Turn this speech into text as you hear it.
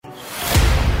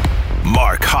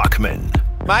Mark Hochman.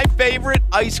 My favorite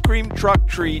ice cream truck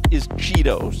treat is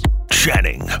Cheetos.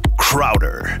 Channing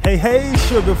Crowder. Hey,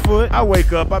 Sugarfoot. I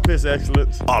wake up, I piss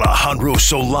excellence. Alejandro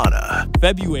Solana.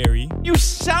 February. You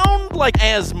sound like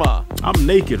asthma. I'm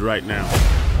naked right now.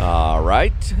 All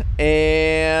right.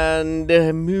 And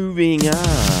moving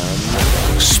on.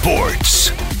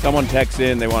 Sports. Someone texts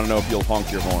in, they want to know if you'll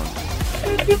honk your horn.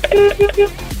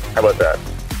 How about that?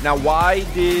 Now, why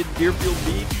did Deerfield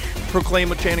Beach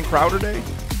proclaim a Channing Crowder Day?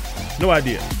 No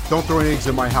idea. Don't throw any eggs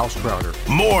in my house, Crowder.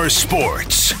 More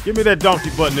sports. Give me that donkey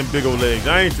butt and them big old legs.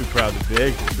 I ain't too proud to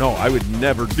beg. No, I would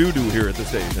never do here at the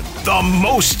station. The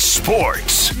most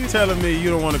sports. You telling me you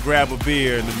don't want to grab a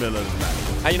beer in the middle of the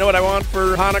night? You know what I want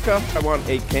for Hanukkah? I want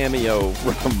a cameo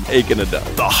from Aiken a Duck.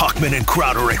 The Hochman and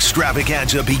Crowder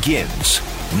extravaganza begins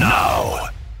now.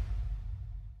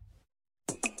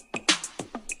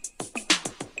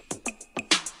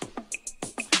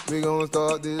 We gonna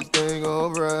start this thing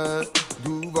alright.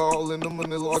 Duval in the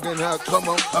money logging out. Come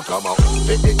on, come on.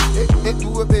 Hey,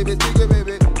 do it, baby, take it,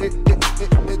 baby. Hey,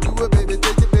 do it, baby,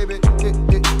 take it, baby.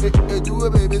 Hey, do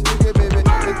it, baby, take it,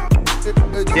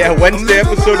 baby. Yeah, Wednesday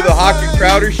episode of the Hochman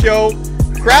Crowder Show.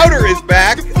 Crowder is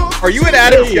back. Are you at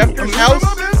Adam Schefter's house?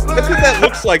 That's what that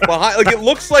looks like behind. Like, it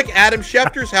looks like Adam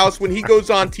Schefter's house when he goes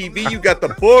on TV. You got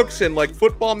the books and like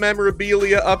football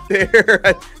memorabilia up there.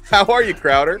 How are you,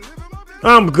 Crowder?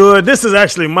 I'm good. This is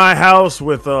actually my house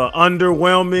with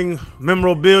underwhelming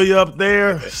memorabilia up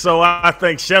there. So I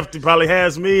think Schefter probably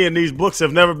has me, and these books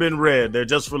have never been read. They're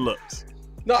just for looks.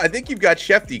 No, I think you've got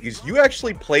Schefty because you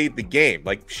actually played the game.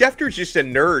 Like, Schefter's just a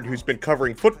nerd who's been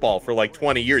covering football for like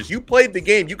 20 years. You played the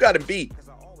game. You got him beat.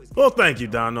 Well, thank you,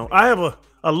 Dono. I have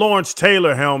a Lawrence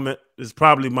Taylor helmet. It's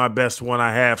probably my best one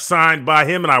I have, signed by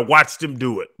him, and I watched him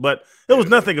do it. But it was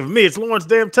nothing of me. It's Lawrence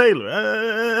damn Taylor.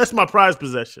 That's my prized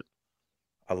possession.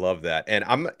 I love that. And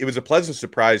it was a pleasant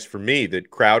surprise for me that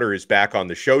Crowder is back on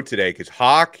the show today because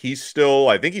Hawk,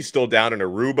 I think he's still down in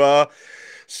Aruba.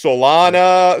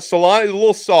 Solana is a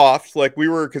little soft. Like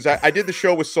because I did the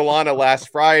show with Solana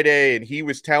last Friday and he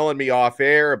was telling me off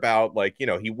air about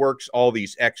he works all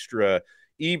these extra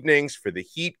evenings for the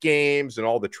Heat games and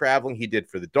all the traveling he did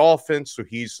for the Dolphins. So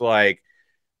he's like,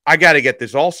 I got to get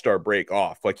this All-Star break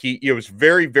off. Like it was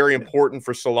very, very important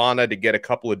for Solana to get a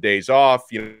couple of days off,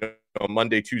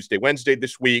 Monday, Tuesday, Wednesday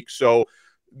this week. So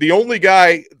the only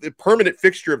guy, the permanent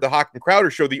fixture of the Hochman Crowder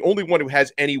Show, the only one who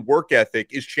has any work ethic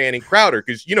is Channing Crowder.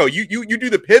 Because, you do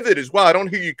the pivot as well. I don't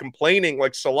hear you complaining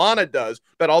like Solana does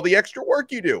about all the extra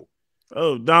work you do.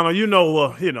 Oh, Donald,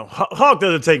 Hawk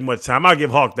doesn't take much time. I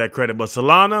give Hawk that credit. But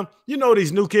Solana,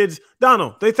 these new kids,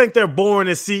 Donald, they think they're boring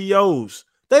as CEOs.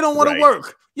 They don't want to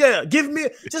work. Yeah, give me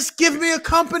a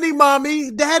company,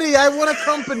 mommy. Daddy, I want a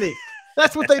company.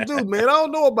 That's what they do, man. I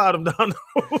don't know about them, Donald.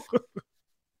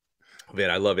 Man,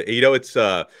 I love it. It's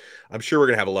I'm sure we're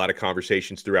going to have a lot of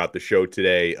conversations throughout the show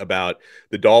today about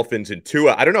the Dolphins and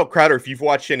Tua. I don't know, Crowder, if you've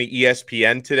watched any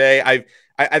ESPN today.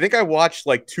 I think I watched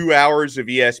like 2 hours of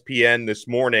ESPN this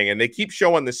morning, and they keep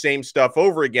showing the same stuff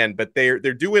over again, but they're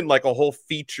doing like a whole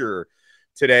feature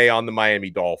today on the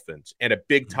Miami Dolphins. And a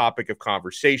big topic of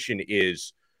conversation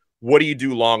is, what do you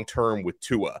do long-term with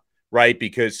Tua, right?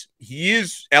 Because he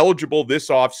is eligible this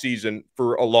offseason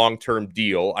for a long-term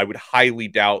deal. I would highly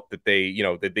doubt that they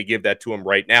give that to him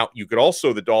right now.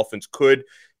 The Dolphins could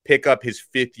pick up his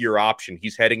fifth-year option.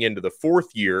 He's heading into the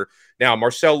fourth year. Now,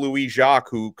 Marcel Louis-Jacques,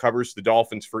 who covers the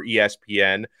Dolphins for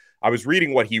ESPN, I was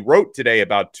reading what he wrote today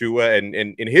about Tua, and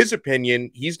in his opinion,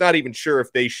 he's not even sure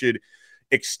if they should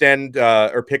extend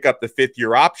or pick up the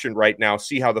fifth-year option right now,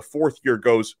 see how the fourth year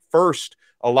goes first.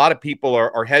 A lot of people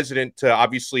are hesitant to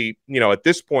obviously, at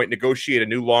this point, negotiate a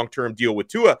new long-term deal with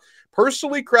Tua.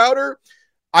 Personally, Crowder,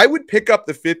 I would pick up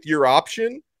the fifth-year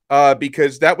option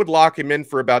because that would lock him in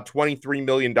for about $23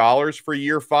 million for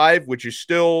year 5, which is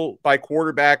still by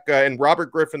quarterback. And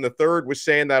Robert Griffin III was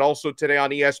saying that also today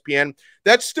on ESPN.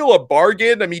 That's still a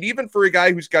bargain. I mean, even for a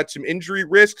guy who's got some injury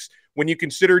risks, when you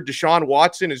consider Deshaun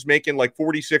Watson is making like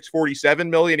 $46-47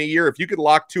 million a year, if you could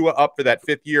lock Tua up for that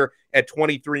fifth year at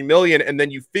 $23 million, and then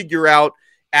you figure out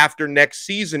after next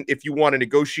season if you want to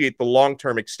negotiate the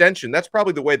long-term extension, that's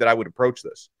probably the way that I would approach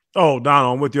this. Oh,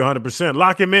 Donald, I'm with you 100%.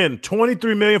 Lock him in.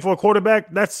 $23 million for a quarterback,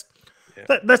 that's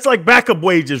like backup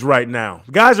wages right now.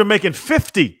 Guys are making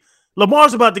 $50.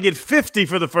 Lamar's about to get $50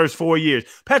 for the first 4 years.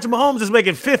 Patrick Mahomes is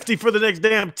making $50 for the next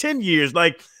damn 10 years.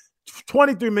 Like,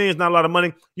 $23 million is not a lot of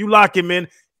money. You lock him in.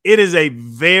 It is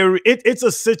it's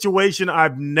a situation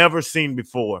I've never seen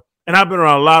before. And I've been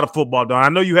around a lot of football, Don. I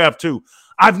know you have too.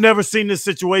 I've never seen this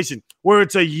situation where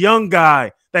it's a young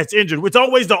guy that's injured. It's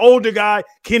always the older guy.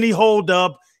 Can he hold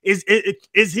up?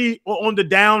 Is he on the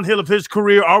downhill of his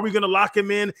career? Are we going to lock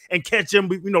him in and catch him,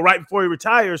 right before he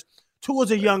retires?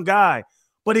 Tua's a young guy,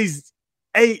 but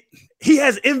he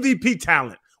has MVP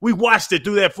talent. We watched it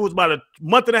through that for about a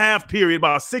month and a half period,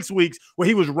 about 6 weeks, where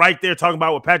he was right there talking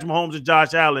about with Patrick Mahomes and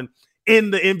Josh Allen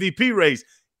in the MVP race.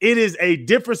 It is a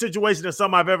different situation than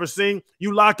some I've ever seen.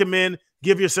 You lock him in,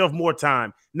 give yourself more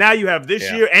time. Now you have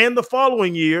this year and the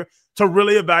following year to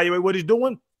really evaluate what he's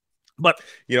doing. But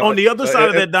on the other side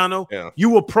of that, Dono,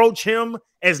 you approach him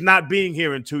as not being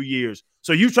here in 2 years.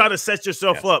 So you try to set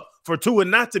yourself up for Tua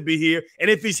not to be here. And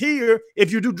if he's here,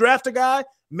 if you do draft a guy,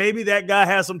 maybe that guy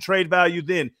has some trade value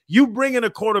then. You bring in a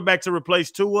quarterback to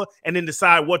replace Tua and then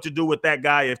decide what to do with that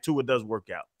guy if Tua does work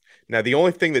out. Now, the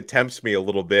only thing that tempts me a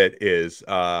little bit is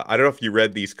I don't know if you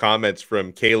read these comments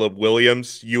from Caleb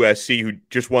Williams, USC, who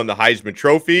just won the Heisman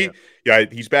Trophy. Yeah,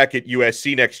 he's back at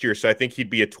USC next year, so I think he'd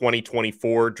be a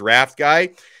 2024 draft guy.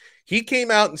 He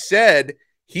came out and said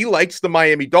he likes the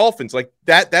Miami Dolphins. Like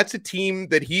that's a team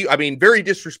that very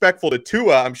disrespectful to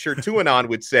Tua, I'm sure Tuanon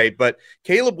would say, but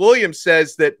Caleb Williams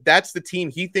says that's the team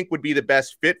he think would be the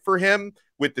best fit for him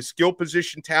with the skill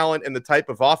position talent and the type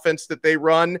of offense that they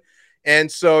run.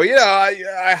 And so,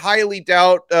 I highly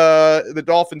doubt the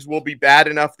Dolphins will be bad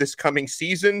enough this coming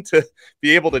season to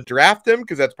be able to draft him,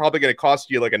 because that's probably going to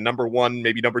cost you like a number 1,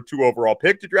 maybe number 2 overall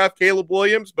pick to draft Caleb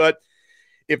Williams. But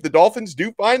if the Dolphins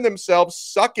do find themselves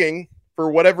sucking for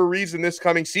whatever reason this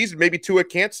coming season, maybe Tua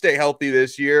can't stay healthy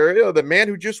this year, the man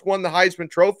who just won the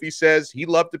Heisman Trophy says he'd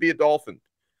love to be a Dolphin.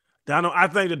 Dono, I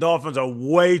think the Dolphins are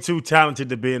way too talented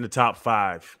to be in the top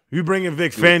 5. You bring in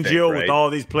Vic Fangio with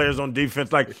all these players on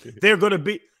defense, like they're going to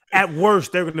be, at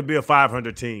worst, they're going to be a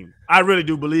 500 team. I really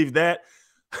do believe that.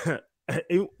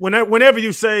 Whenever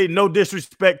you say no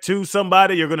disrespect to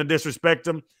somebody, you're going to disrespect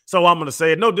them. So I'm going to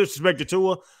say it. No disrespect to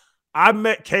Tua. I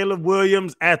met Caleb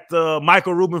Williams at the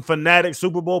Michael Rubin Fanatic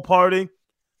Super Bowl party.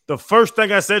 The first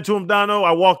thing I said to him, Dono,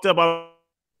 I walked up, I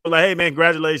was like, hey, man,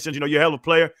 congratulations. You're a hell of a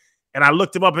player. And I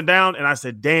looked him up and down, and I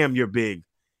said, damn, you're big.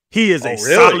 He is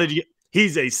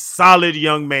he's a solid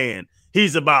young man.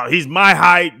 He's my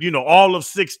height, all of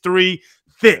 6'3",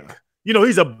 thick.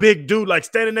 He's a big dude. Like,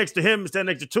 standing next to him and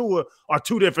standing next to Tua are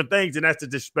two different things, and that's the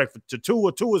disrespect to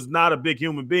Tua. Tua's not a big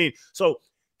human being. So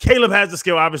Caleb has the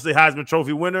skill, obviously Heisman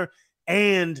Trophy winner,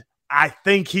 and I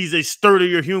think he's a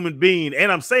sturdier human being. And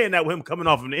I'm saying that with him coming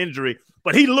off of an injury,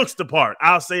 but he looks the part.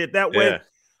 I'll say it that way.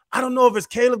 I don't know if it's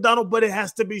Caleb, Donald, but it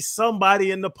has to be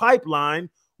somebody in the pipeline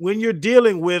when you're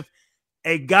dealing with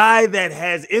a guy that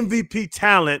has MVP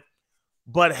talent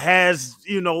but has,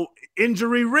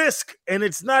 injury risk. And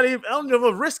it's not even, I don't know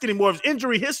if it's risk anymore. It's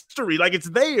injury history. Like, it's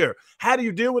there. How do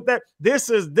you deal with that?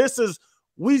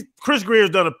 Chris Greer's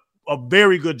done a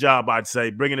very good job, I'd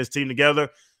say, bringing his team together.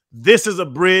 This is a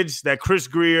bridge that Chris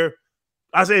Grier,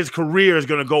 I say his career is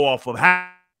going to go off of. How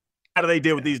do they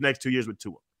deal with these next 2 years with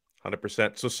Tua?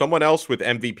 100%. So someone else with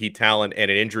MVP talent and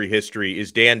an injury history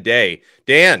is Dan Day.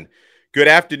 Dan, good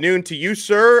afternoon to you,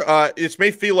 sir. This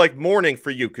may feel like morning for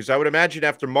you, because I would imagine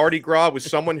after Mardi Gras with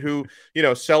someone who,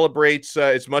 celebrates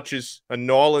as much as a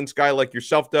New Orleans guy like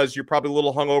yourself does, you're probably a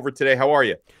little hungover today. How are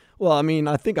you? Well, I mean,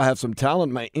 I think I have some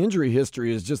talent. My injury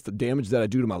history is just the damage that I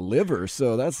do to my liver.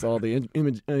 So that's all the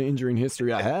injury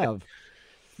history I have.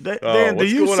 Dan, do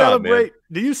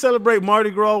you celebrate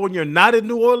Mardi Gras when you're not in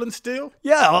New Orleans still?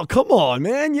 Yeah, oh, come on,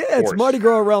 man. Yeah, it's Mardi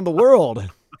Gras around the world.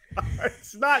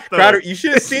 It's not, though. Crowder, you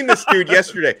should have seen this dude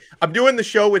yesterday. I'm doing the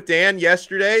show with Dan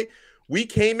yesterday. We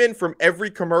came in from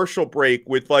every commercial break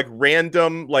with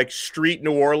random street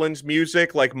New Orleans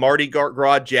music, like Mardi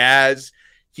Gras jazz.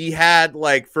 He had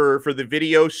for the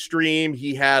video stream,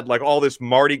 he had all this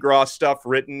Mardi Gras stuff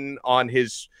written on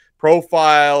his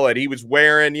profile, and he was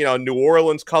wearing New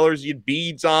Orleans colors. He had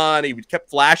beads on. He kept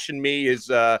flashing me his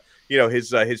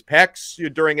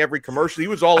pecs during every commercial. He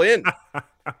was all in.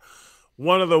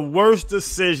 One of the worst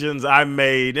decisions I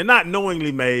made, and not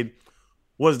knowingly made,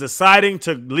 was deciding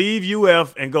to leave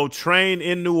UF and go train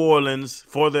in New Orleans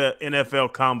for the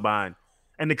NFL Combine.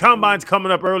 And the Combine's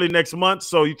coming up early next month,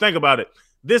 so you think about it.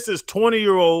 This is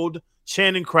 20-year-old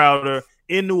Channing Crowder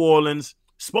in New Orleans,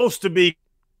 supposed to be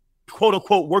quote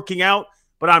unquote working out,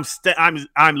 but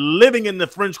I'm living in the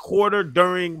French Quarter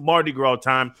during Mardi Gras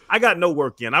time. I got no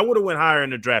work in. I would have went higher in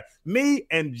the draft. Me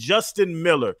and Justin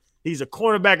Miller. He's a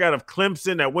cornerback out of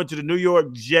Clemson that went to the New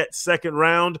York Jets second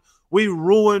round. We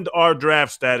ruined our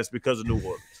draft status because of New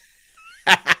Orleans.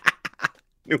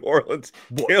 New Orleans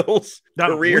kills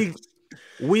careers.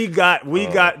 We got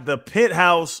the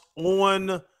penthouse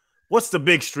on. What's the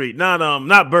big street? Not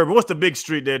Bourbon. What's the big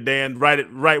street there, Dan?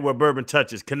 Right where Bourbon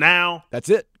touches. Canal. That's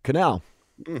it. Canal.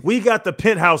 We got the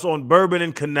penthouse on Bourbon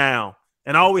and Canal.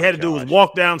 And all we had to do was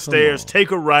walk downstairs,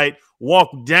 take a right, walk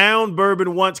down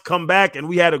Bourbon once, come back, and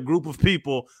we had a group of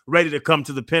people ready to come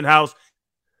to the Penthouse.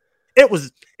 It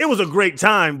was a great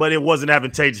time, but it wasn't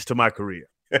advantageous to my career.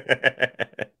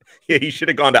 Yeah, he should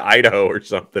have gone to Idaho or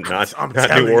something, not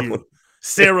New Orleans.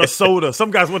 Sarasota.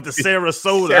 Some guys went to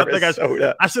Sarasota. I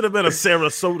think I should have been a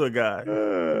Sarasota guy.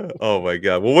 Oh, my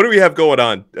God. Well, what do we have going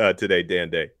on today, Dan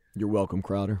Day? You're welcome,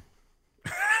 Crowder.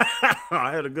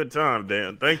 I had a good time,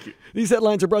 Dan. Thank you. These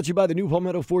headlines are brought to you by the new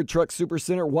Palmetto Ford Truck Super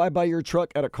Center. Why buy your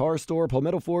truck at a car store?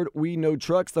 Palmetto Ford, we know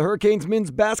trucks. The Hurricanes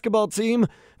men's basketball team,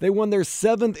 they won their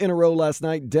 7th in a row last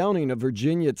night, downing of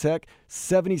Virginia Tech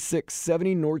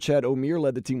 76-70. Norchad Omier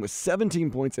led the team with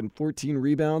 17 points and 14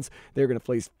 rebounds. They're going to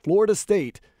face Florida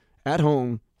State at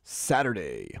home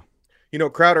Saturday. You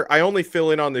know, Crowder, I only fill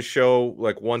in on the show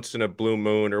like once in a blue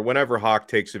moon or whenever Hawk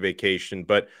takes a vacation,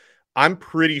 but I'm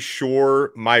pretty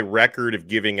sure my record of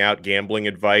giving out gambling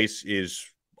advice is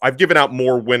I've given out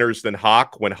more winners than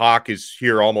Hawk when Hawk is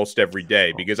here almost every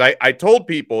day, because I told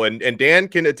people, and Dan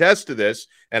can attest to this,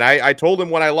 and I told him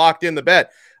when I locked in the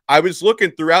bet, I was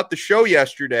looking throughout the show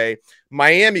yesterday,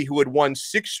 Miami, who had won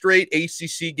 6 straight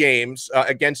ACC games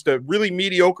against a really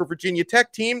mediocre Virginia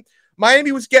Tech team,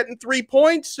 Miami was getting 3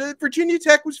 points. Virginia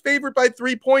Tech was favored by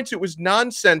 3 points. It was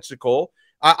nonsensical.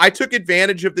 I took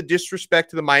advantage of the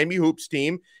disrespect to the Miami Hoops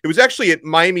team. It was actually at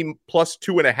Miami plus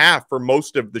 2.5 for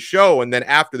most of the show. And then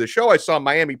after the show, I saw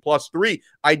Miami plus 3.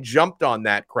 I jumped on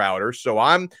that, Crowder. So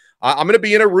I'm going to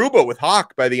be in Aruba with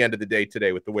Hawk by the end of the day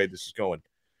today with the way this is going.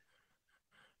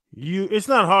 It's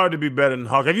not hard to be better than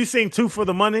Hawk. Have you seen 2 for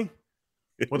the Money?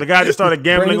 Where the guy just started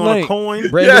gambling on a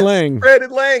coin? Brandon Lang. Brandon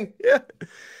Lang. Yeah.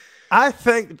 I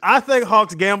think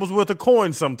Hawks gambles with a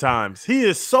coin sometimes. He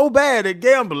is so bad at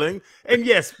gambling. And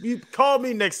yes, you call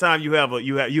me next time you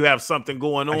have something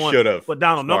going on. I should have. But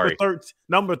Donald,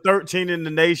 number 13 in the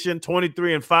nation,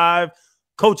 23-5.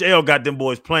 Coach L got them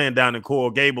boys playing down in Coral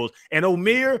Gables. And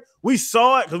Omier, we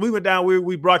saw it because we went down.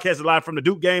 We broadcasted live from the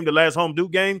Duke game, the last home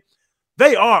Duke game.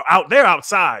 They're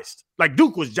outsized. Like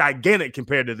Duke was gigantic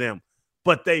compared to them.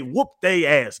 But they whooped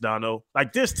their ass, Dono.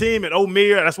 Like this team and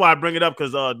Omier, that's why I bring it up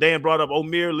because Dan brought up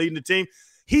Omier leading the team.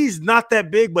 He's not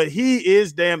that big, but he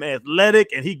is damn athletic,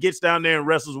 and he gets down there and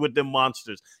wrestles with them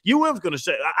monsters. UM's going to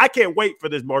show. I can't wait for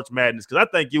this March Madness because I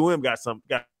think UM got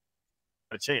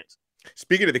a chance.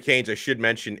 Speaking of the Canes, I should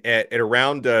mention at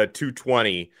around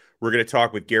 2:20, we're going to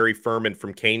talk with Gary Furman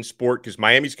from Cane Sport because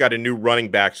Miami's got a new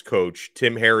running backs coach.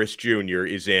 Tim Harris Jr.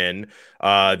 is in.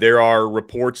 There are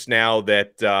reports now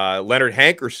that Leonard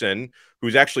Hankerson,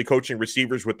 who's actually coaching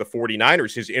receivers with the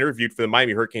 49ers, has interviewed for the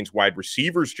Miami Hurricanes wide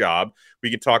receivers job.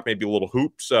 We can talk maybe a little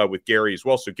hoops with Gary as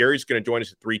well. So Gary's going to join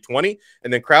us at 3:20.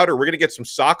 And then Crowder, we're going to get some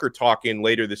soccer talk in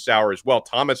later this hour as well.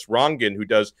 Thomas Rongen, who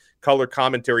does color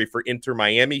commentary for Inter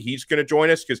Miami, he's going to join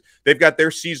us because they've got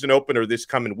their season opener this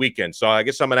coming weekend. So I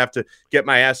guess I'm going to have to get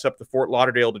my ass up to Fort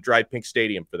Lauderdale to Drive Pink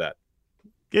Stadium for that.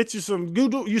 Get you some –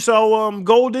 you saw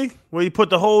Goldie where he put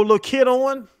the whole little kit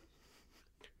on?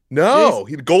 No,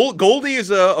 Goldie is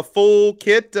a full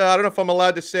kit. I don't know if I'm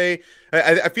allowed to say.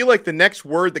 I feel like the next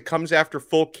word that comes after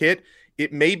full kit,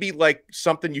 it may be like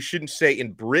something you shouldn't say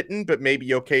in Britain, but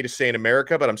maybe okay to say in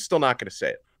America, but I'm still not going to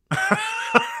say it.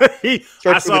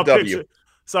 I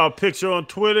saw a picture on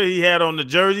Twitter. He had on the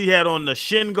jersey. He had on the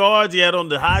shin guards. He had on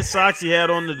the high socks. He had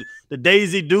on the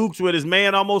Daisy Dukes with his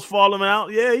man almost falling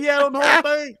out. Yeah, he had on the whole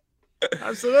thing.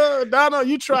 I said, Donna,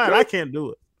 you try it. I can't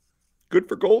do it. Good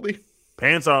for Goldie.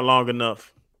 Pants aren't long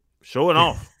enough. Showing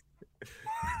off.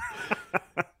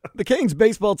 The Canes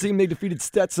baseball team, they defeated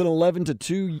Stetson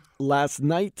 11-2 last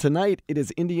night. Tonight, it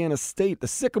is Indiana State. The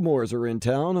Sycamores are in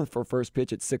town for first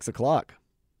pitch at 6 o'clock.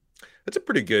 That's a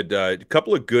pretty good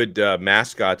couple of good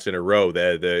mascots in a row.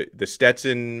 The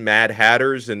Stetson Mad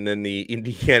Hatters and then the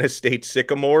Indiana State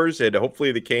Sycamores, and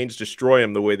hopefully the Canes destroy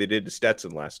them the way they did to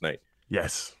Stetson last night.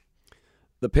 Yes.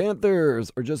 The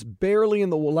Panthers are just barely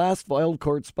in the last wild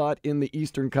card spot in the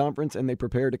Eastern Conference, and they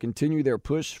prepare to continue their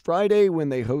push Friday when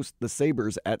they host the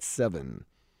Sabres at 7.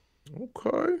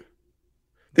 Okay.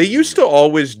 They used to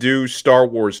always do Star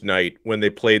Wars night when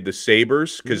they played the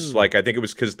Sabres because, I think it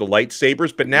was because the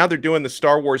lightsabers. But now they're doing the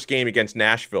Star Wars game against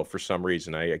Nashville for some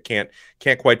reason. I can't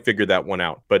quite figure that one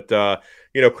out. But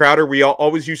Crowder, we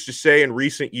always used to say in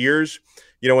recent years,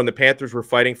 when the Panthers were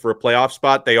fighting for a playoff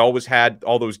spot, they always had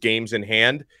all those games in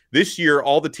hand. This year,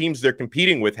 all the teams they're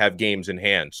competing with have games in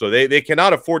hand, so they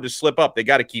cannot afford to slip up. They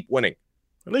got to keep winning.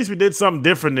 At least we did something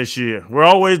different this year. We're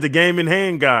always the game in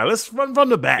hand guy. Let's run from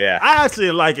the back. Yeah. I actually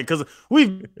like it because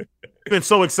we've been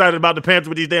so excited about the Panthers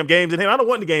with these damn games in hand. I don't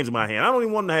want the games in my hand. I don't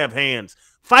even want to have hands.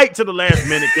 Fight to the last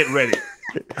minute. Get ready.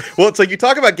 Well, it's like you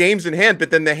talk about games in hand,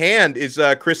 but then the hand is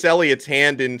Chris Elliott's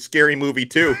hand in Scary Movie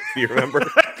 2. Do you remember?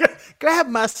 Grab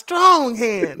my strong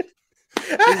hand.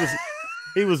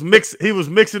 He was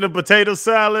mixing a potato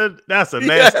salad. That's a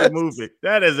nasty movie.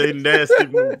 That is a nasty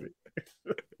movie.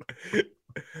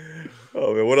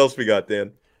 Oh man, what else we got,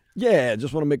 Dan? Yeah,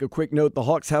 just want to make a quick note. The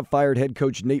Hawks have fired head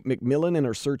coach Nate McMillan and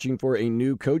are searching for a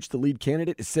new coach. The lead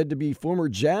candidate is said to be former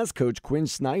Jazz coach Quinn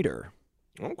Snyder.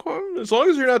 Okay. As long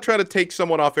as you're not trying to take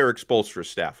someone off Eric Spoelstra's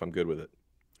staff, I'm good with it.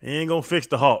 He ain't gonna fix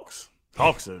the Hawks.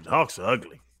 Hawks are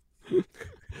ugly.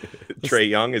 Trae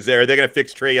Young is there? Are they gonna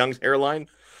fix Trae Young's hairline?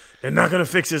 They're not gonna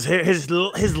fix his hair. His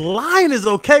line is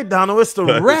okay, Donald. It's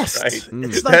the rest. Right.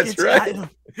 It's That's right.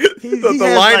 The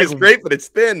line like, is great, but it's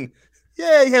thin.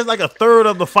 Yeah, he has like a third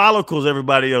of the follicles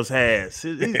everybody else has.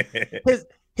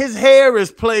 His hair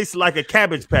is placed like a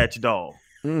Cabbage Patch doll.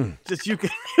 Just you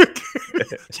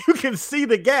can see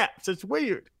the gaps. It's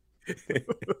weird.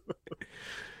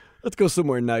 Let's go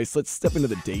somewhere nice. Let's step into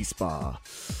the day spa.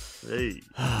 Hey.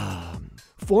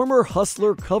 Former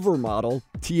Hustler cover model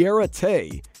Tiara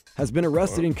Tay has been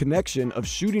arrested in connection of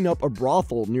shooting up a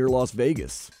brothel near Las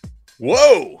Vegas.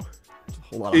 Whoa! A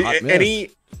whole lot of hot mess.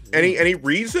 Any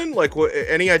reason? Like, what?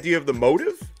 Any idea of the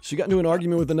motive? She got into an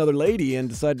argument with another lady and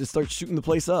decided to start shooting the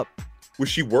place up. Was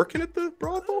she working at the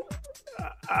brothel?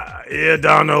 Yeah,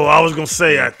 Donald. I was gonna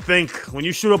say, I think when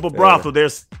you shoot up a brothel,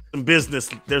 there's some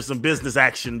business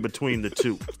action between the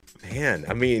two. Man,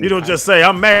 I mean, you don't just say,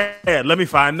 "I'm mad. Let me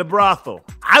find the brothel."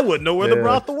 I wouldn't know where the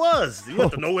brothel was. You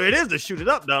have to know where it is to shoot it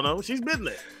up, Donald. She's been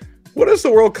there. What does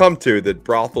the world come to that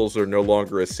brothels are no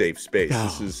longer a safe space?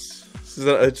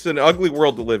 It's an ugly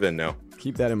world to live in now.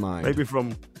 Keep that in mind. Maybe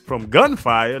from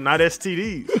gunfire, not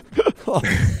STDs.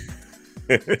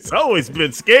 It's always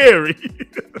been scary.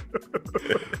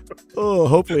 Oh,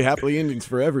 hopefully happily endings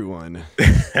for everyone.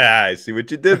 I see what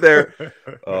you did there.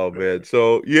 Oh man,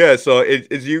 so yeah, so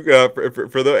as you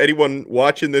for anyone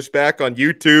watching this back on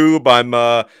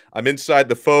YouTube, I'm inside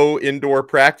the faux indoor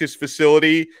practice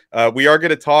facility. We are going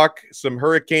to talk some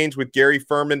Hurricanes with Gary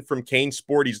Furman from Kane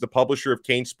Sport. He's the publisher of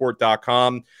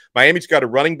CaneSport.com. Miami's got a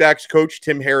running backs coach,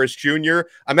 Tim Harris Jr.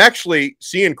 I'm actually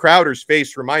seeing Crowder's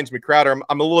face. Reminds me, Crowder,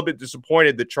 I'm a little bit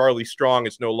disappointed that Charlie Strong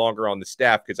is no longer on the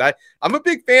staff because I'm a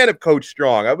big fan of Coach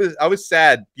Strong. I was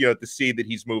sad, to see that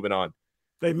he's moving on.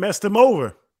 They messed him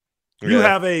over. Yeah. You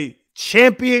have a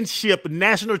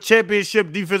national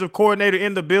championship defensive coordinator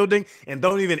in the building and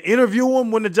don't even interview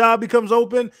him when the job becomes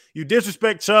open. You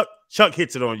disrespect Chuck. Chuck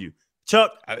hits it on you.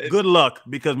 Chuck, good luck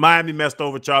because Miami messed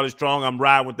over Charlie Strong. I'm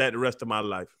riding with that the rest of my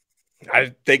life.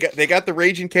 They got the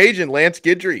Raging Cajun, Lance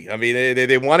Guidry. I mean,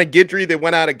 they wanted Guidry. They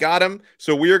went out and got him.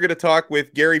 So we are going to talk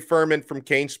with Gary Furman from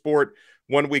Kane Sport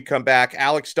when we come back.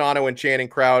 Alex Dono and Channing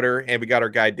Crowder, and we got our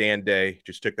guy Dan Day.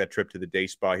 Just took that trip to the day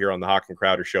spa here on the Hawk and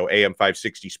Crowder Show, AM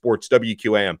 560 Sports,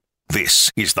 WQAM. This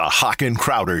is the Hawk and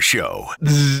Crowder Show.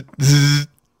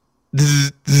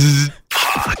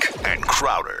 Hawk and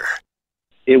Crowder.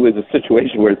 It was a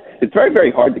situation where it's very,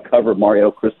 very hard to cover Mario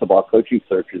Cristobal coaching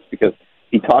searches because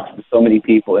he talks to so many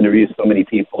people, interviews so many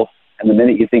people, and the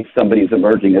minute you think somebody's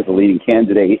emerging as a leading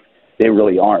candidate, they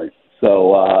really aren't.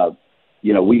 So,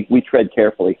 we tread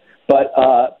carefully. But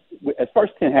as far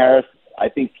as Tim Harris, I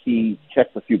think he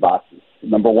checks a few boxes.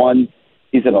 Number one,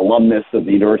 he's an alumnus of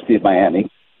the University of Miami.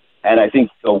 And I think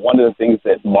one of the things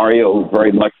that Mario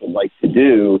very much would like to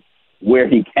do where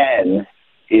he can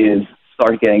is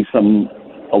start getting some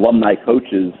alumni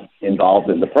coaches involved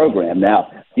in the program.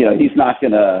 Now, he's not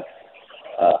going to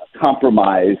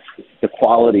compromise the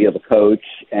quality of a coach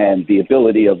and the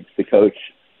ability of the coach,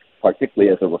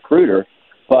 particularly as a recruiter.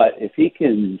 But if he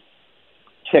can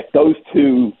check those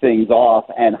two things off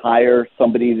and hire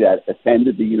somebody that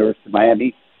attended the University of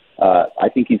Miami, I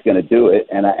think he's going to do it.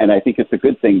 And I think it's a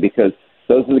good thing because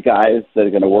those are the guys that are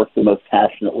going to work the most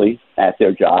passionately at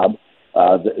their job.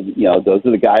 Those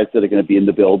are the guys that are going to be in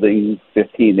the building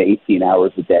 15 to 18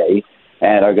 hours a day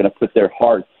and are going to put their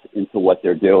hearts into what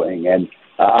they're doing. And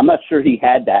I'm not sure he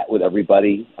had that with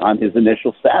everybody on his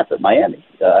initial staff at Miami.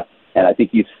 And I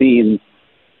think you've seen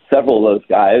several of those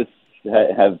guys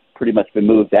have pretty much been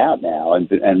moved out now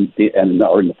and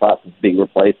are in the process of being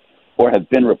replaced or have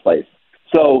been replaced.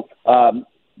 So,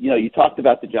 you talked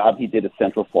about the job he did at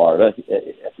Central Florida.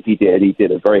 He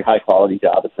did a very high-quality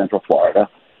job at Central Florida.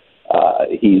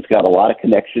 He's got a lot of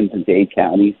connections in Dade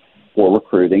County for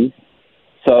recruiting.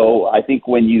 So I think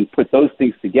when you put those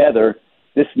things together,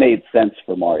 this made sense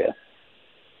for Mario.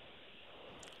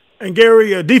 And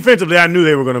Gary, defensively, I knew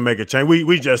they were going to make a change.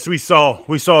 We saw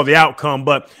the outcome,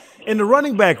 but in the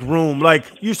running back room, like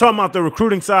you was talking about the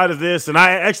recruiting side of this, and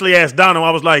I actually asked Dono,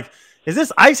 I was like, is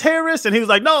this Ice Harris? And he was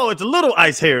like, no, it's a little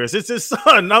Ice Harris. It's his son.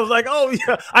 And I was like, oh,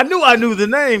 yeah, I knew the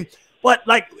name. But,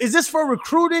 like, is this for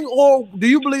recruiting, or do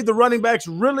you believe the running backs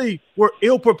really were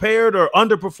ill-prepared or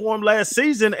underperformed last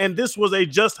season, and this was a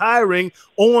just hiring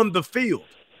on the field?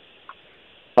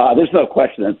 There's no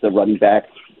question that the running backs,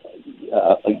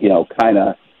 kind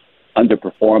of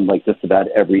underperformed like just about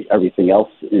everything else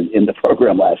in the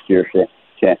program last year,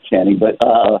 Channing. But,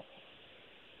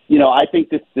 I think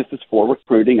this is for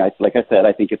recruiting. Like I said,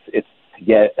 I think it's to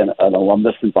get an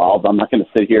alumnus involved. I'm not going to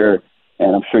sit here,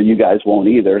 and I'm sure you guys won't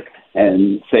either,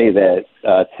 and say that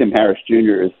Tim Harris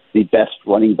Jr. is the best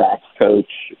running backs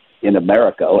coach in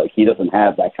America. Like, he doesn't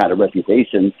have that kind of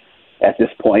reputation at this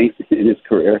point in his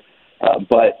career.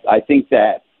 But I think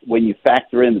that when you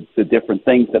factor in the different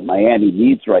things that Miami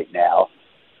needs right now,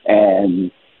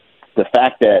 and the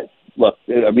fact that, look,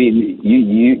 I mean,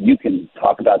 you can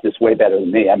talk about this way better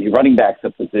than me. I mean, running back's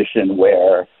a position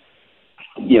where,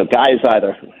 guys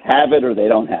either have it or they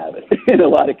don't have it in a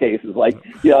lot of cases. Like,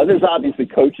 there's obviously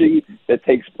coaching that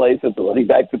takes place at the running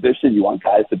back position. You want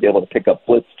guys to be able to pick up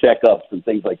blitz checkups and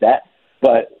things like that.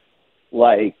 But,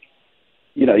 like,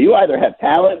 you either have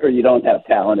talent or you don't have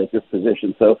talent at this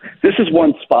position. So this is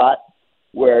one spot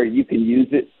where you can use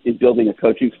it in building a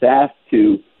coaching staff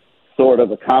to sort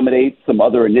of accommodate some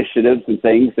other initiatives and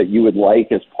things that you would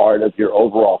like as part of your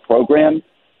overall program.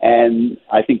 And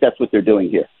I think that's what they're doing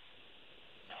here.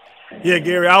 Yeah,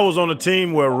 Gary, I was on a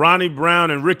team where Ronnie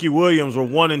Brown and Ricky Williams were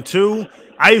 1 and 2.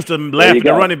 I used to laugh at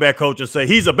the running back coach and say,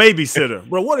 he's a babysitter.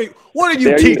 Bro, what are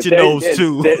you teaching those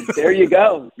two? There you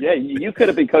go. Yeah, you could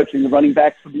have been coaching the running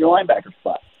backs from your linebacker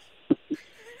spot.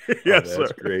 Yes,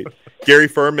 that's sir. Great. Gary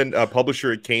Furman,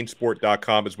 publisher at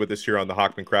canesport.com, is with us here on the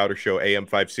Hochman Crowder Show, AM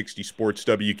 560 Sports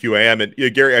WQAM.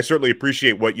 And Gary, I certainly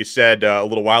appreciate what you said a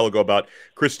little while ago about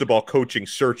Cristobal coaching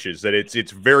searches, that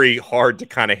it's very hard to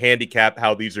kind of handicap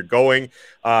how these are going.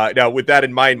 Now, with that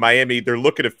in mind, Miami, they're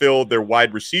looking to fill their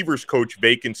wide receivers coach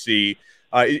vacancy.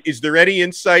 Is there any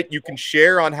insight you can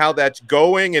share on how that's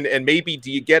going? And maybe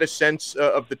do you get a sense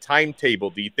of the timetable?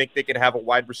 Do you think they could have a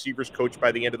wide receivers coach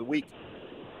by the end of the week?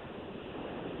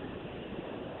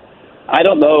 I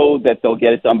don't know that they'll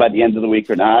get it done by the end of the week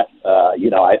or not.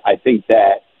 I think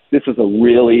that this is a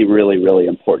really, really, really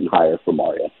important hire for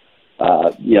Mario.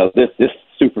 This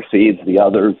supersedes the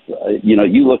others.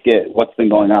 You look at what's been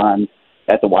going on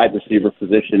at the wide receiver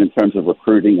position in terms of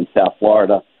recruiting in South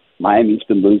Florida. Miami's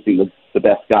been losing the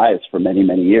best guys for many,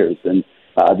 many years. And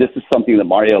this is something that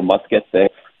Mario must get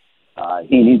fixed.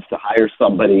 He needs to hire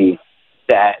somebody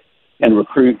that and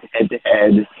recruit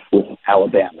head-to-head with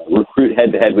Alabama, recruit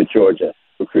head-to-head with Georgia,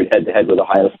 recruit head-to-head with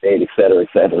Ohio State, et cetera, et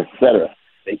cetera, et cetera.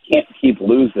 They can't keep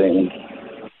losing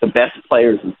the best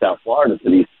players in South Florida to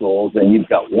these schools, and you've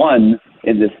got one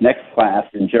in this next class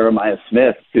in Jeremiah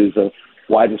Smith, who's a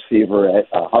wide receiver at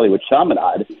Hollywood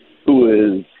Chaminade,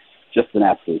 who is just an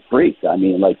absolute freak. I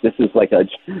mean, like, this is like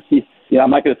I'm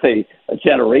not going to say a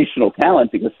generational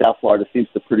talent because South Florida seems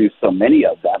to produce so many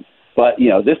of them, but,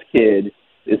 this kid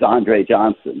is Andre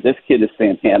Johnson. This kid is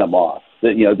Santana Moss.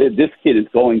 This kid is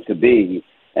going to be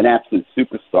an absolute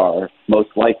superstar, most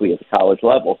likely at the college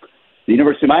level. The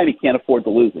University of Miami can't afford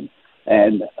to lose him.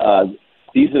 And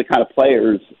these are the kind of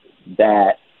players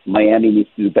that Miami needs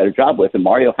to do a better job with. And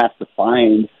Mario has to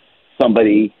find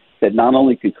somebody that not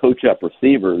only can coach up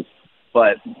receivers,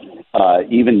 but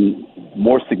even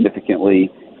more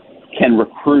significantly, can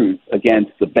recruit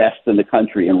against the best in the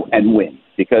country and win.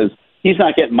 Because he's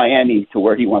not getting Miami to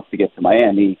where he wants to get to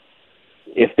Miami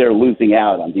if they're losing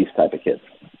out on these type of kids.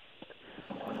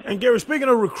 And Gary, speaking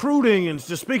of recruiting and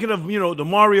just speaking of, the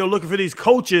Mario looking for these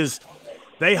coaches,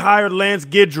 they hired Lance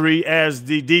Guidry as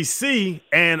the DC.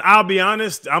 And I'll be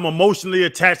honest, I'm emotionally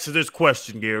attached to this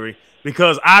question, Gary,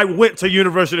 because I went to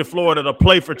University of Florida to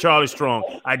play for Charlie Strong.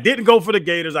 I didn't go for the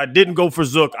Gators. I didn't go for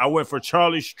Zook. I went for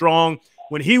Charlie Strong.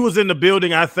 When he was in the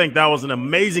building, I think that was an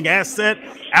amazing asset.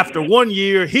 After 1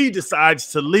 year, he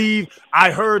decides to leave.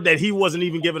 I heard that he wasn't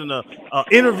even given an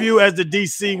interview as the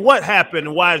DC. What happened,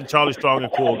 and why isn't Charlie Strong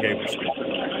and Coral Gables?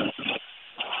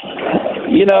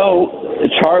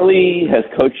 Charlie has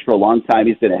coached for a long time.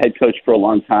 He's been a head coach for a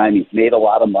long time. He's made a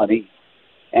lot of money.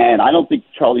 And I don't think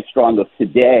Charlie Strong of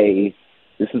today,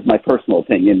 this is my personal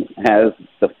opinion, has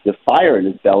the fire in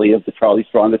his belly of the Charlie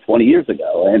Strong of 20 years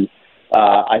ago. And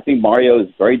I think Mario is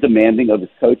very demanding of his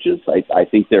coaches. I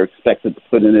think they're expected to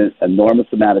put in an enormous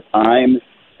amount of time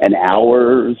and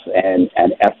hours and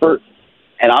effort.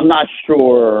 And I'm not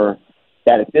sure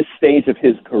that at this stage of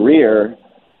his career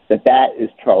that is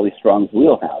Charlie Strong's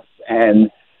wheelhouse. And,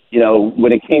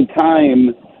 when it came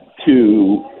time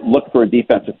to look for a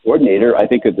defensive coordinator, I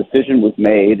think a decision was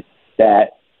made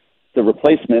that the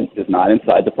replacement is not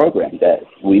inside the program, that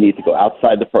we need to go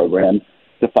outside the program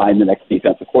to find the next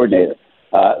defensive coordinator.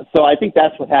 So I think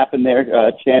that's what happened there,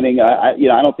 Channing.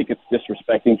 I don't think it's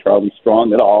disrespecting Charlie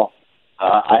Strong at all.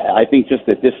 I think just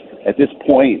at this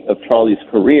point of Charlie's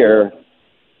career,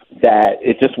 that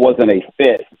it just wasn't a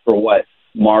fit for what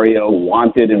Mario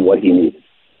wanted and what he needed.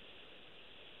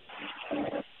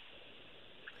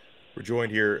 We're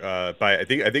joined here by I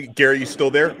think Gary, you still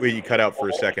there? Wait, you cut out for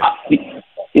a second.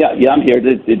 Yeah, I'm here.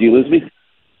 Did you lose me?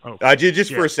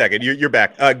 Just for a second. You're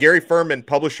back. Gary Furman,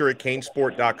 publisher at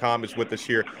canesport.com, is with us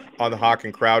here on the Hawk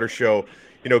and Crowder Show.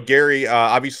 You know, Gary,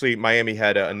 obviously Miami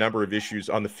had a number of issues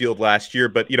on the field last year,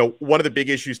 but, you know, one of the big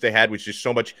issues they had was just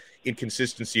so much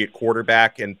inconsistency at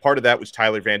quarterback, and part of that was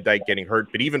Tyler Van Dyke getting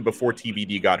hurt. But even before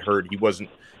TVD got hurt, he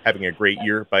wasn't having a great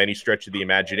year by any stretch of the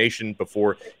imagination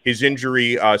before his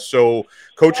injury. So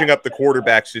coaching up the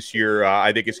quarterbacks this year,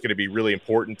 I think it's going to be really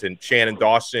important. And Shannon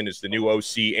Dawson is the new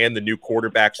OC and the new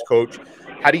quarterbacks coach.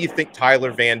 How do you think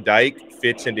Tyler Van Dyke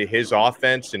fits into his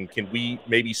offense, and can we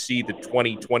maybe see the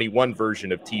 2021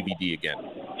 version of TVD again?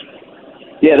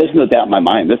 Yeah, there's no doubt in my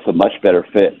mind. This is a much better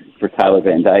fit for Tyler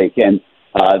Van Dyke. And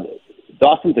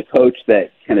Dawson's a coach that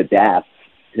can adapt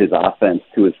his offense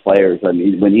to his players. I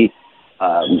mean, when he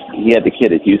had the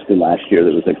kid at Houston last year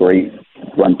that was a great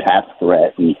run-pass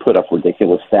threat and put up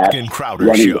ridiculous stats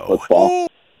running the football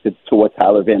to what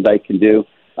Tyler Van Dyke can do.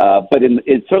 But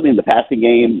certainly in the passing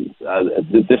game,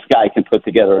 this guy can put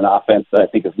together an offense that I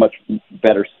think is much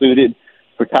better suited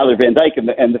for Tyler Van Dyke.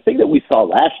 And the thing that we saw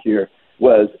last year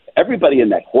was everybody in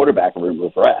that quarterback room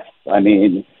regressed. I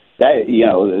mean,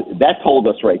 that told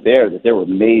us right there that there were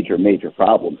major, major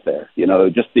problems there. You know,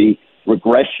 just the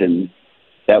regression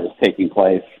that was taking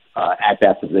place at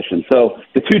that position. So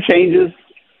the two changes,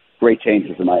 great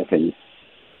changes in my opinion.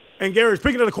 And Gary,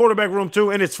 speaking of the quarterback room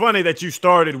too, and it's funny that you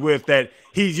started with that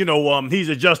he's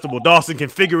adjustable. Dawson can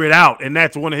figure it out, and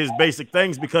that's one of his basic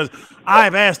things, because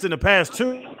I've asked in the past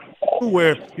too,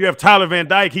 where you have Tyler Van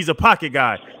Dyke, he's a pocket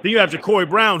guy. Then you have Ja'Cory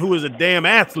Brown, who is a damn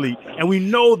athlete, and we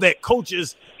know that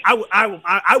coaches.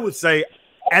 I would say,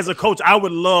 as a coach, I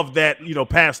would love that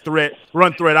pass threat,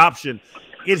 run threat option.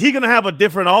 Is he going to have a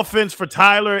different offense for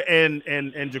Tyler and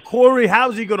Ja'Cory?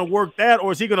 How is he going to work that,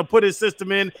 or is he going to put his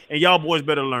system in and y'all boys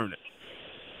better learn it?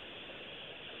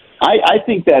 I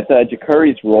think that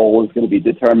Ja'Cory's role is going to be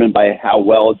determined by how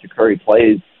well Ja'Cory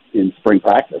plays in spring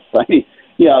practice. I mean,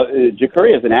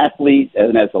 Ja'Cory as an athlete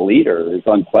and as a leader is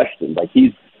unquestioned. Like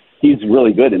he's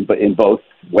really good in both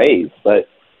ways. But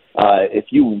if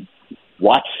you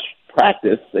watch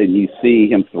practice and you see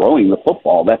him throwing the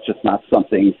football, that's just not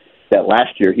something that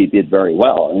last year he did very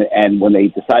well. And when they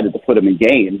decided to put him in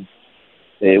games,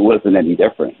 it wasn't any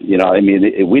different.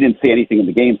 We didn't see anything in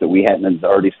the games that we hadn't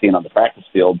already seen on the practice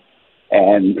field.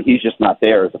 And he's just not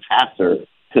there as a passer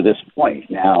to this point.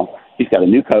 Now, he's got a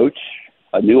new coach,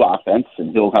 a new offense,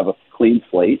 and he'll have a clean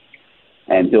slate,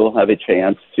 and he'll have a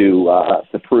chance to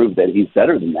prove that he's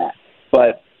better than that.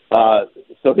 But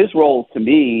so his role, to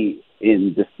me,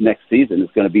 in this next season is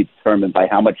going to be determined by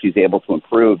how much he's able to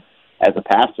improve as a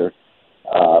passer,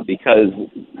 because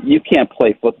you can't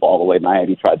play football the way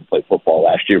Miami tried to play football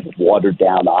last year with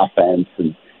watered-down offense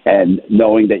and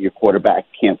knowing that your quarterback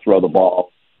can't throw the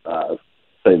ball.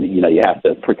 So you have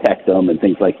to protect them and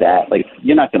things like that. Like,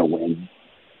 you're not going to win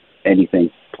anything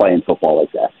playing football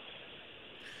like that.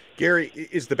 Gary,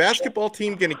 is the basketball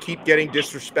team going to keep getting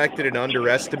disrespected and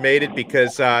underestimated?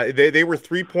 Because they were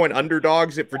 3-point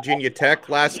underdogs at Virginia Tech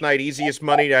last night. Easiest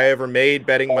money I ever made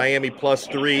betting Miami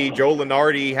 +3. Joe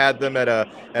Lunardi had them at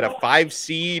a 5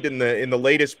 seed in the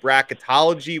latest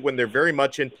bracketology, when they're very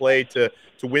much in play to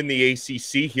win the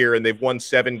ACC here, and they've won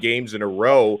 7 games in a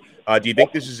row. Do you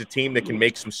think this is a team that can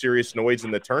make some serious noise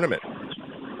in the tournament?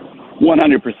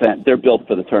 100%. They're built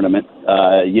for the tournament.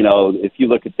 If you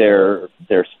look at their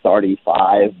starting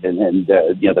 5 and then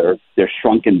their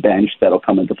shrunken bench that'll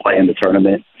come into play in the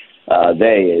tournament,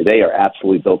 they are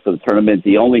absolutely built for the tournament.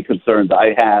 The only concerns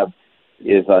I have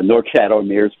is Norchad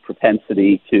Omir's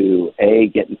propensity to A,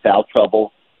 get in foul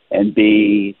trouble, and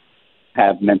B,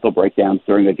 have mental breakdowns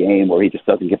during a game where he just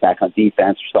doesn't get back on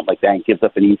defense or something like that and gives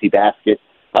up an easy basket.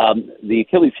 The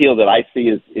Achilles heel that I see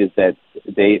is that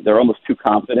they're almost too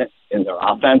confident in their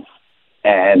offense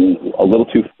and a little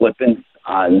too flippant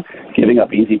on giving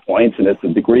up easy points, and as the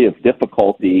degree of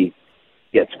difficulty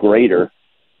gets greater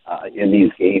in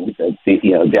these games, down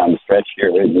the stretch here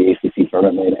in the ACC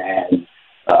tournament, and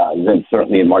then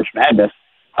certainly in March Madness,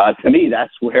 to me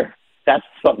that's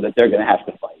something that they're going to have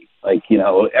to fight. Like,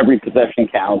 every possession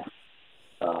counts.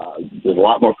 There's a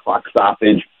lot more clock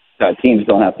stoppage. Teams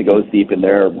don't have to go as deep in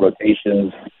their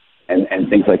rotations, and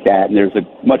things like that. And there's a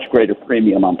much greater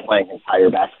premium on playing entire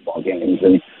basketball games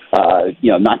and,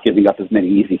 not giving up as many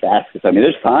easy baskets. I mean,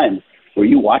 there's times where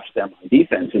you watch them on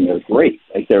defense and they're great.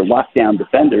 Like they're lockdown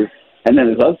defenders. And then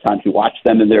there's other times you watch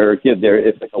them and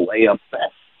it's like a layup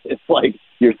fest. It's like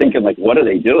you're thinking, like, what are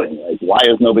they doing? Like, why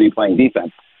is nobody playing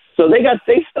defense? So they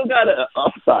still got an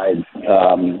upside,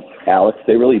 Alex.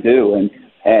 They really do.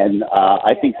 And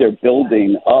I think they're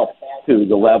building up to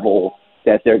the level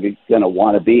that they're going to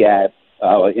want to be at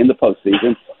in the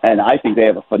postseason. And I think they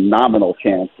have a phenomenal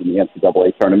chance in the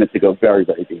NCAA tournament to go very,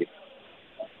 very deep.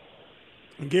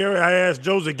 Gary, I asked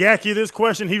Joe Zagacki this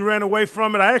question. He ran away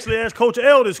from it. I actually asked Coach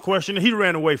L this question, and he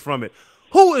ran away from it.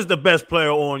 Who is the best player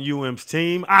on UM's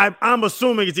team? I'm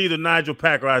assuming it's either Nigel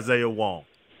Pack or Isaiah Wong.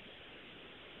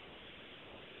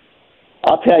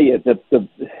 I'll tell you, the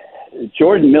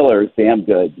Jordan Miller is damn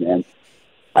good, man.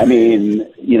 I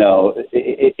mean, he's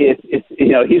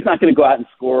not going to go out and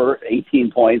score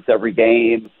 18 points every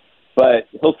game, but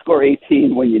he'll score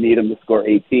 18 when you need him to score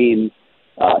 18.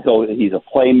 He's a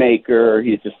playmaker.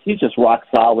 He's just rock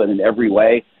solid in every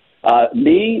way.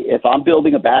 If I'm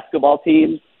building a basketball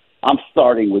team, I'm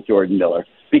starting with Jordan Miller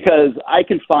because I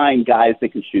can find guys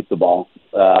that can shoot the ball.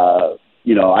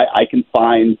 I can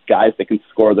find guys that can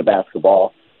score the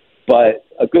basketball, but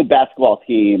a good basketball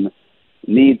team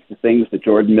needs the things that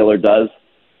Jordan Miller does.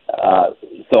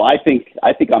 So I think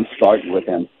I'm starting with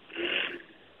him.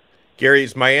 Gary,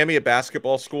 is Miami a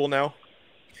basketball school now?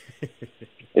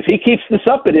 If he keeps this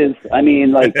up, it is. I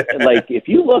mean, if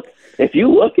you look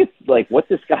at like what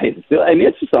this guy is doing, I mean,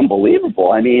 it's just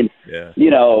unbelievable. I mean,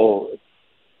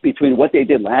 between what they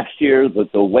did last year,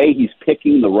 the way he's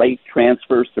picking the right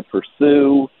transfers to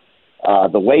pursue,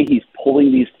 the way he's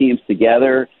pulling these teams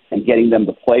together and getting them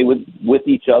to play with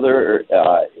each other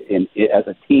as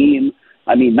a team.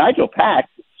 I mean, Nigel Pack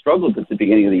struggled at the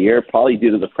beginning of the year, probably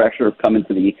due to the pressure of coming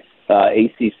to the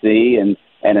ACC and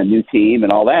a new team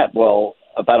and all that. Well,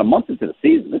 about a month into the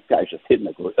season, this guy's just hitting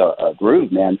a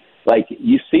groove, man. Like,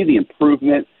 you see the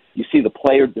improvement, you see the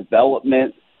player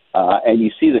development, and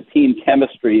you see the team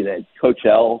chemistry that Coach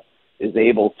L is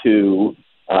able to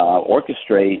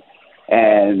orchestrate,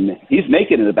 and he's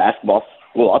making it a basketball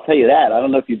school. I'll tell you that. I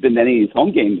don't know if you've been to any of these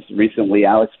home games recently,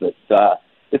 Alex, but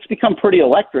it's become pretty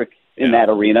electric in that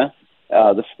arena.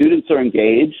 The students are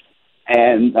engaged,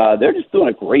 and they're just doing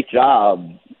a great job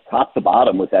top to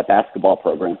bottom with that basketball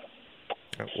program.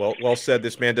 Well said.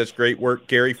 This man does great work.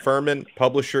 Gary Furman,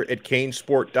 publisher at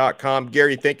canesport.com.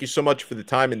 Gary, thank you so much for the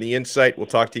time and the insight. We'll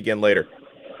talk to you again later.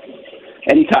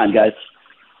 Anytime, guys.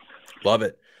 Love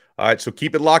it. All right, so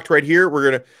keep it locked right here. We're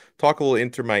going to talk a little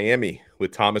Inter Miami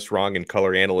with Thomas Rongen,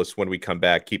 color analyst, when we come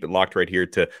back. Keep it locked right here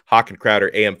to Hawk and Crowder,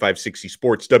 AM 560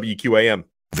 Sports, WQAM.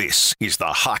 This is the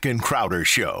Hawk and Crowder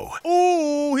Show.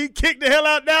 Ooh, he kicked the hell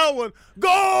out that one.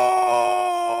 Goal!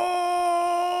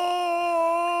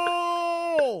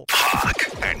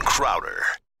 Hawk and Crowder.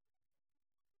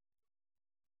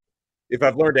 If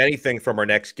I've learned anything from our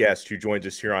next guest who joins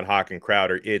us here on Hawk and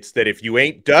Crowder, it's that if you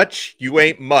ain't Dutch, you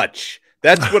ain't much.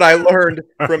 That's what I learned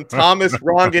from Thomas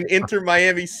Rongen, Inter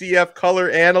Miami CF color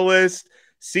analyst.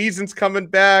 Season's coming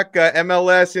back.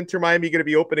 MLS, Inter Miami going to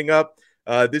be opening up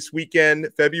this weekend,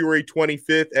 February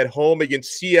 25th at home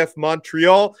against CF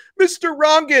Montreal. Mr.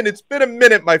 Rongen, it's been a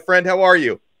minute, my friend. How are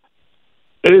you?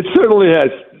 It certainly has.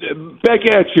 Back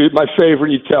at you, my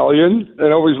favorite Italian,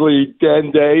 and obviously Dan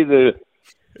Day, the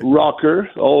rocker,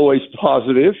 always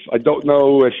positive. I don't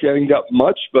know Channing that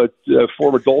much, but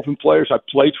former Dolphin players. I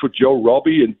played for Joe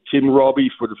Robbie and Tim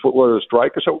Robbie for the Fort Lauderdale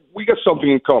Strikers, so we got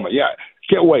something in common. Yeah,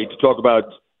 can't wait to talk about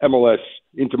MLS,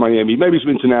 Inter Miami, maybe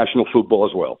some international football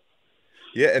as well.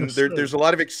 Yeah, and there's a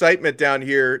lot of excitement down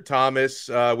here, Thomas,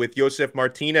 with Josef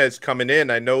Martinez coming in.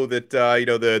 I know that,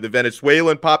 the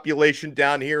Venezuelan population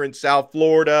down here in South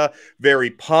Florida, very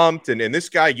pumped. And this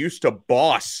guy used to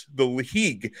boss the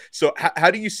league. So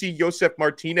how do you see Josef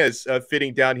Martinez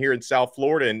fitting down here in South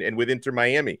Florida and with Inter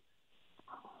Miami?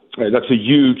 That's a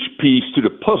huge piece to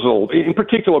the puzzle, in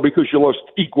particular because you lost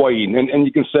Higuain. And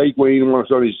you can say Higuain was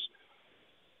on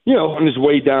his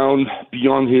way down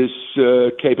beyond his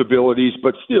capabilities,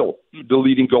 but still the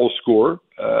leading goal scorer.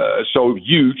 So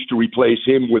huge to replace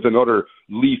him with another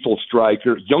lethal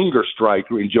striker, younger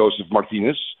striker in Josef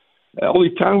Martinez.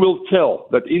 Only time will tell.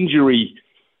 That injury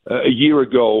a year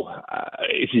ago,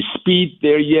 is his speed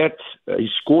there yet? He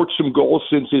scored some goals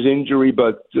since his injury,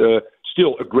 but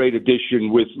still a great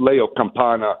addition with Leo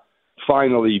Campana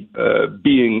finally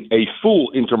being a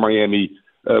full Inter Miami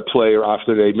player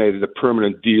after they made it a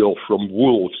permanent deal from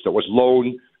Wolves. That was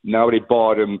loan. Now they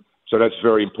bought him. So that's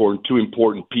very important. Two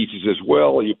important pieces as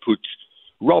well. You put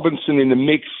Robinson in the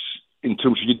mix in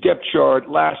terms of your depth chart,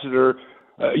 Lassiter,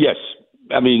 yes.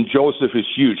 I mean, Joseph is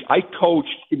huge. I coached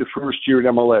in the first year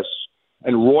in MLS,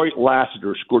 and Roy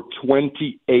Lassiter scored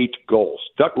 28 goals.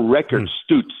 That record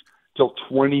stood till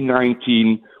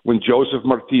 2019 when Joseph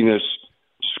Martinez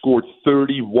scored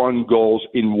 31 goals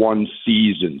in one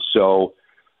season. So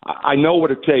I know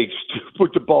what it takes to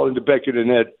put the ball in the back of the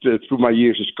net through my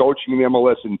years as coaching in the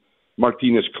MLS, and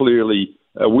Martinez clearly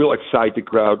will excite the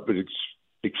crowd, but it's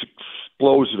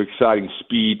explosive, exciting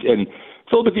speed, and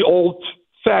it's a little bit the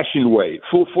old-fashioned way.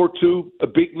 Full 4-2, a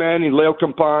big man in Leo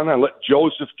Campana, and let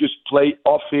Joseph just play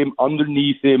off him,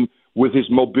 underneath him with his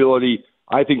mobility.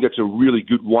 I think that's a really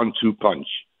good 1-2 punch.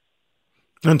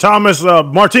 And Thomas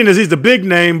Martinez, he's the big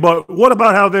name, but what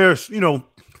about how they're,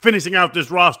 finishing out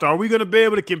this roster? Are we going to be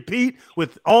able to compete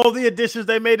with all the additions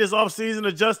they made this offseason,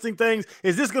 adjusting things?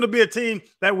 Is this going to be a team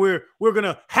that we're going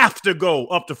to have to go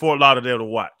up to Fort Lauderdale to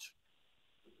watch?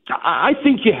 I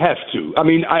think you have to. I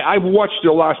mean, I watched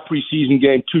their last preseason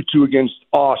game, 2-2 against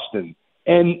Austin,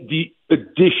 and the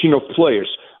addition of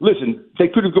players. Listen, they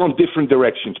could have gone different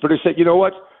directions, but they said, you know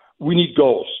what? We need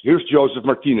goals. Here's Joseph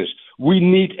Martinez. We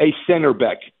need a center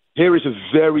back. Here is a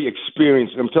very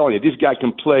experienced, I'm telling you, this guy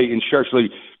can play in Shersley.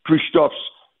 Krzysztof's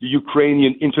the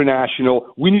Ukrainian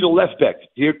international. We need a left back.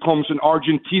 Here comes an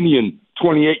Argentinian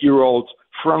 28-year-old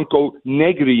Franco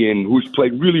Negrian, who's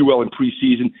played really well in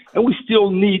preseason. And we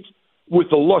still need, with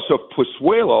the loss of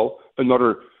Pozuelo,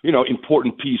 another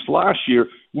important piece last year,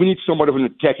 we need somewhat of an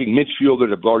attacking midfielder.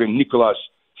 They brought in Nicolas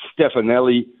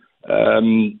Stefanelli.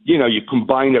 You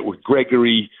combine that with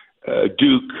Gregory,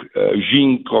 Duke,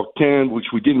 Jean Cortin, which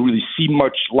we didn't really see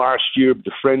much last year, but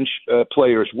the French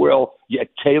player as well. You add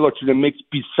Taylor to the mix,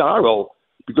 Pizarro,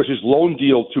 because his loan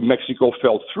deal to Mexico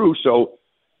fell through, so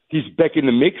he's back in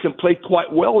the mix and played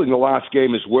quite well in the last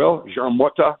game as well. Jean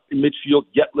Mota in midfield,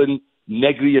 Yetlin,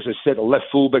 Negri, as I said, a left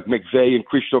fullback, McVeigh and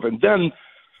Krzysztof, and then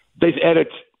they've added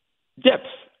depth.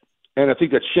 And I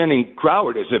think that Channing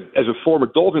Crowder, as a former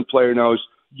Dolphin player, knows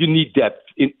you need depth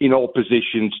in all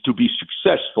positions to be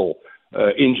successful.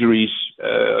 Injuries,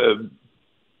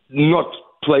 not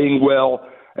playing well,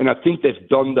 and I think they've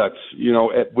done that,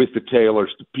 with the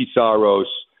Taylors, the Pizarros,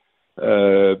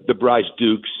 the Bryce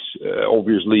Dukes,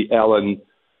 obviously Allen,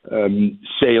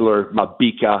 Saylor,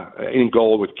 Mabika, in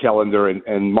goal with Callender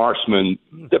and Marsman.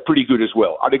 They're pretty good as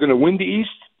well. Are they going to win the East?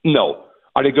 No.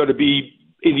 Are they going to be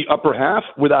in the upper half?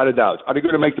 Without a doubt. Are they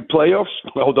going to make the playoffs?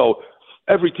 Although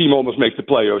every team almost makes the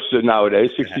playoffs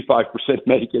nowadays. 65%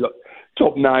 make it.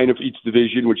 Top 9 of each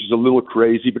division, which is a little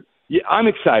crazy. But yeah, I'm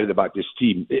excited about this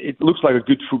team. It looks like a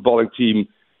good footballing team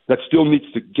that still needs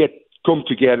to come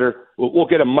together. We'll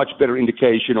get a much better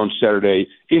indication on Saturday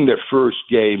in their first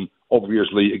game,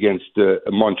 obviously, against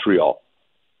Montreal.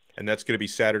 And that's going to be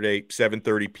Saturday,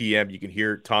 7:30 p.m. You can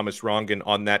hear Thomas Rongen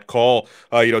on that call.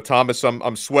 Thomas,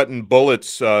 I'm sweating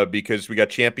bullets because we got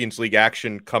Champions League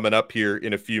action coming up here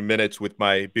in a few minutes with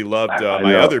my beloved,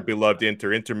 other beloved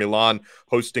Inter Milan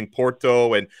hosting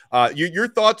Porto. And your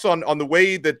thoughts on the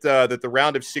way that the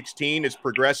round of 16 is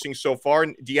progressing so far?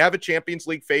 And do you have a Champions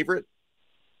League favorite?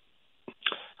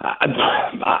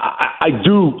 I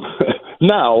do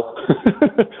now,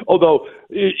 although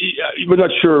we're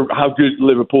not sure how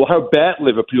bad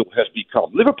Liverpool has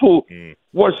become. Liverpool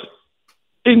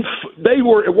they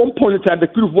were at one point in time, they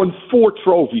could have won 4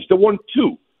 trophies. They won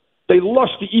 2. They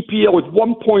lost the EPL with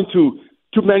 1 point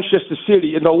to Manchester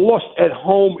City, and they lost at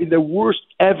home in their worst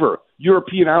ever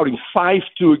European outing,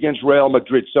 5-2 against Real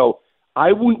Madrid. So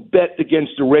I wouldn't bet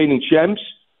against the reigning champs.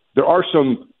 There are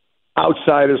some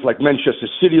outsiders like Manchester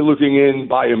City looking in,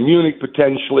 Bayern Munich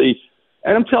potentially.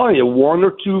 And I'm telling you, 1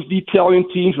 or 2 of the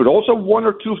Italian teams, but also 1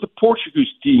 or 2 of the Portuguese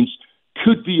teams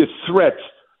could be a threat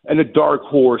and a dark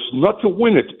horse, not to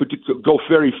win it, but to go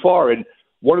very far. And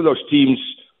one of those teams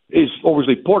is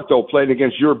obviously Porto, playing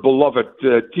against your beloved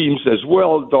teams as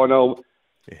well, Dono.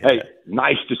 Yeah. Hey,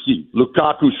 nice to see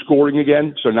Lukaku scoring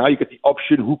again. So now you get the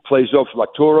option who plays off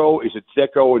Lautaro. Is it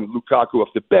Dzeko and Lukaku off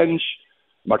the bench?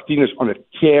 Martinez on a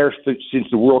tear since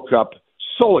the World Cup,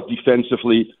 solid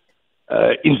defensively.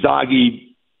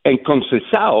 Inzaghi and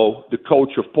Conceição, the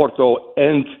coach of Porto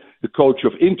and the coach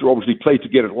of Inter, obviously played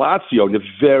together at Lazio, and they're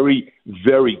very,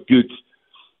 very good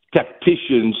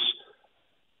tacticians.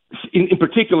 In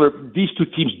particular, these two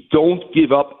teams don't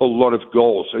give up a lot of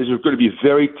goals. So this is going to be a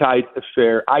very tight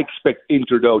affair. I expect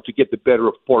Inter, though, to get the better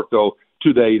of Porto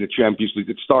today in the Champions League.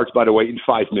 It starts, by the way, in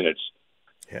 5 minutes.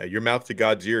 Yeah, your mouth to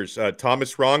God's ears.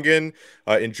 Thomas Rongen,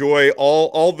 enjoy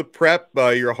all the prep.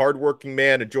 You're a hardworking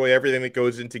man. Enjoy everything that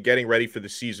goes into getting ready for the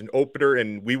season opener.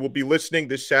 And we will be listening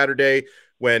this Saturday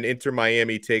when Inter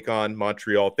Miami take on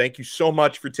Montreal. Thank you so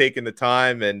much for taking the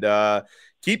time. And,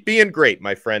 Keep being great,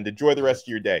 my friend. Enjoy the rest of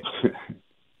your day.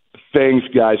 Thanks,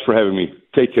 guys, for having me.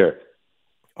 Take care.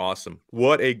 Awesome.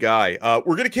 What a guy.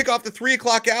 We're going to kick off the 3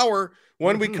 o'clock hour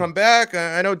when we come back.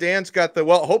 I know Dan's got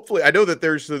hopefully, I know that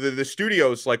there's the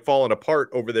studio's like falling apart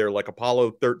over there like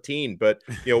Apollo 13, but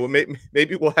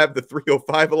maybe we'll have the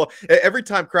 305 along. Every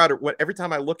time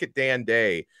I look at Dan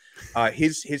Day,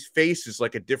 his face is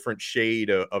like a different shade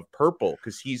of purple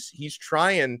because he's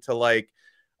trying to like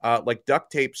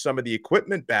duct tape some of the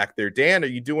equipment back there. Dan, are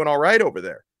you doing all right over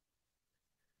there?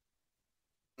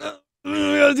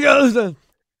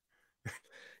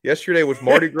 Yesterday was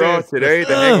Mardi Gras. Today,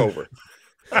 the hangover.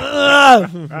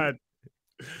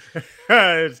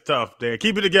 It's tough, Dan.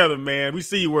 Keep it together, man. We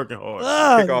see you working hard.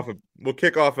 We'll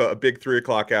kick off a big 3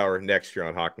 o'clock hour next year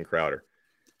on Hawk and Crowder.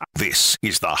 This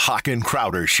is the Hawk and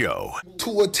Crowder Show.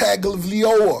 Tua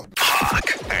Tagovailoa.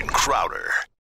 Hawk and Crowder.